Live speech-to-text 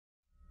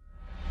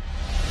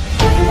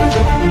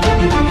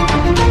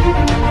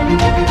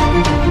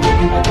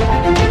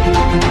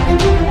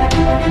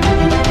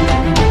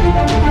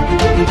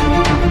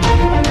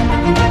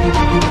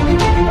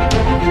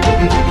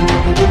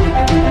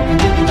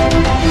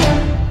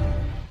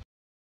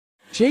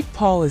Jake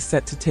Paul is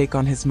set to take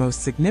on his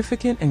most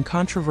significant and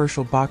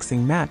controversial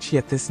boxing match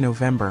yet this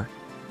November,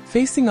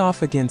 facing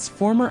off against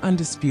former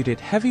undisputed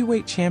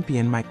heavyweight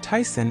champion Mike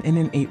Tyson in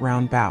an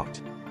 8-round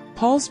bout.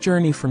 Paul's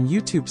journey from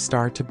YouTube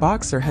star to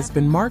boxer has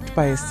been marked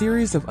by a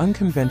series of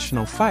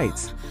unconventional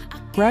fights,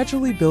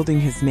 gradually building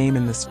his name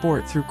in the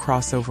sport through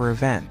crossover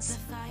events.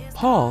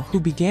 Paul, who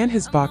began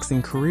his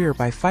boxing career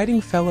by fighting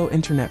fellow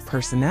internet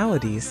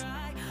personalities,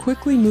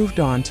 quickly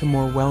moved on to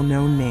more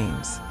well-known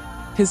names.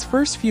 His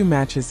first few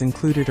matches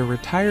included a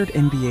retired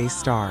NBA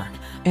star,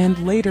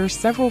 and later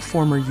several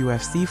former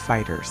UFC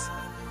fighters.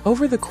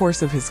 Over the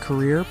course of his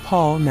career,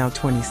 Paul, now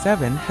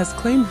 27, has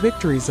claimed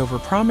victories over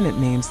prominent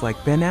names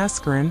like Ben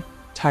Askren,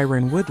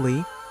 Tyron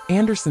Woodley,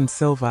 Anderson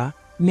Silva,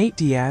 Nate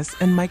Diaz,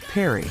 and Mike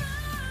Perry.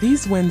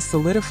 These wins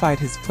solidified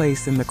his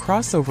place in the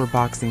crossover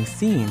boxing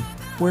scene,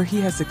 where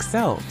he has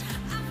excelled.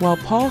 While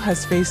Paul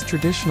has faced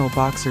traditional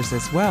boxers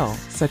as well,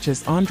 such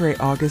as Andre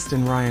August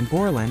and Ryan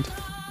Borland,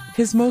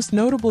 his most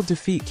notable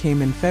defeat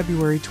came in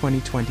February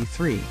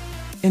 2023.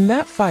 In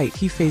that fight,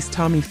 he faced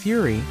Tommy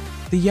Fury,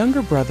 the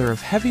younger brother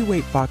of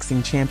heavyweight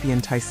boxing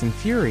champion Tyson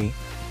Fury,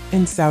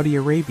 in Saudi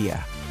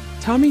Arabia.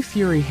 Tommy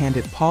Fury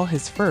handed Paul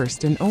his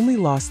first and only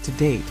loss to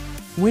date,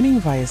 winning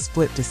via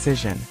split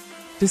decision.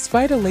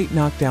 Despite a late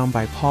knockdown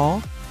by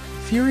Paul,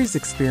 Fury's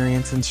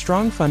experience and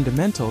strong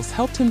fundamentals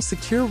helped him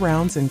secure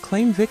rounds and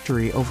claim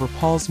victory over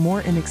Paul's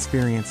more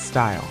inexperienced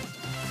style.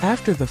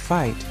 After the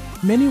fight,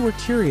 many were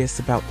curious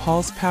about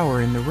Paul's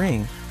power in the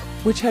ring,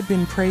 which had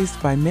been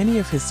praised by many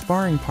of his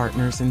sparring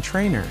partners and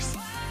trainers.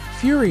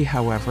 Fury,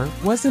 however,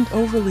 wasn't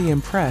overly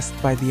impressed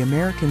by the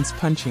American's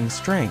punching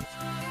strength.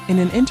 In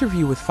an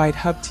interview with Fight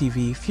Hub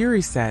TV,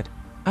 Fury said,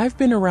 "I've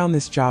been around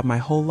this job my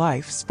whole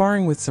life,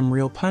 sparring with some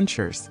real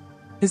punchers.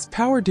 His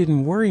power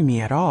didn't worry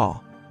me at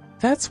all.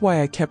 That's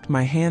why I kept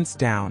my hands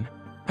down.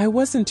 I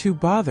wasn't too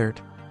bothered."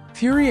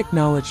 Fury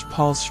acknowledged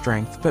Paul's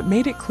strength but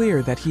made it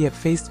clear that he had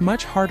faced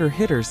much harder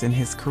hitters in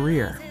his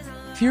career.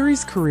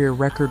 Fury's career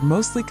record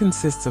mostly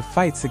consists of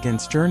fights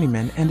against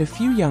journeymen and a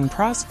few young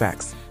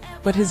prospects,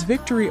 but his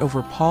victory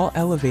over Paul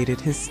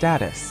elevated his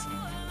status.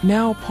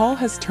 Now, Paul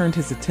has turned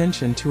his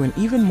attention to an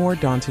even more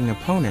daunting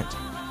opponent,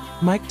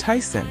 Mike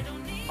Tyson.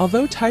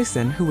 Although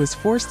Tyson, who was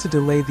forced to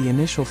delay the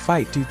initial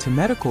fight due to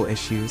medical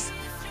issues,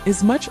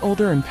 is much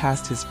older and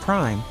past his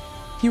prime,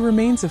 he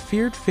remains a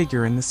feared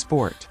figure in the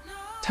sport.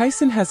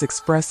 Tyson has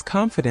expressed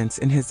confidence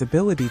in his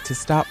ability to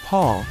stop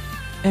Paul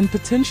and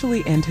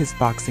potentially end his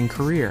boxing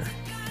career.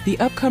 The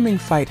upcoming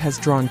fight has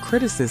drawn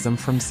criticism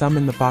from some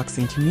in the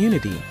boxing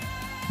community,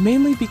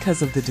 mainly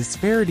because of the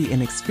disparity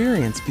in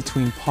experience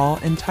between Paul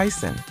and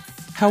Tyson.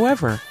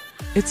 However,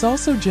 it's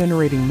also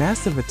generating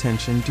massive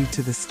attention due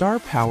to the star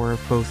power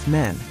of both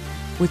men.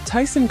 With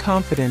Tyson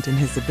confident in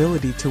his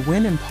ability to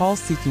win and Paul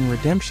seeking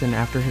redemption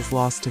after his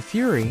loss to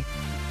Fury,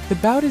 the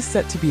bout is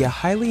set to be a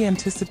highly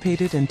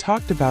anticipated and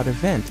talked about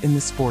event in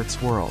the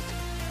sports world.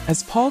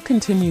 As Paul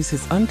continues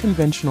his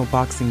unconventional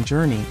boxing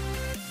journey,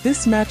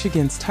 this match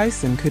against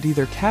Tyson could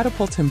either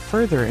catapult him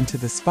further into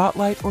the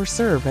spotlight or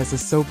serve as a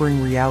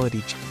sobering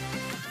reality check.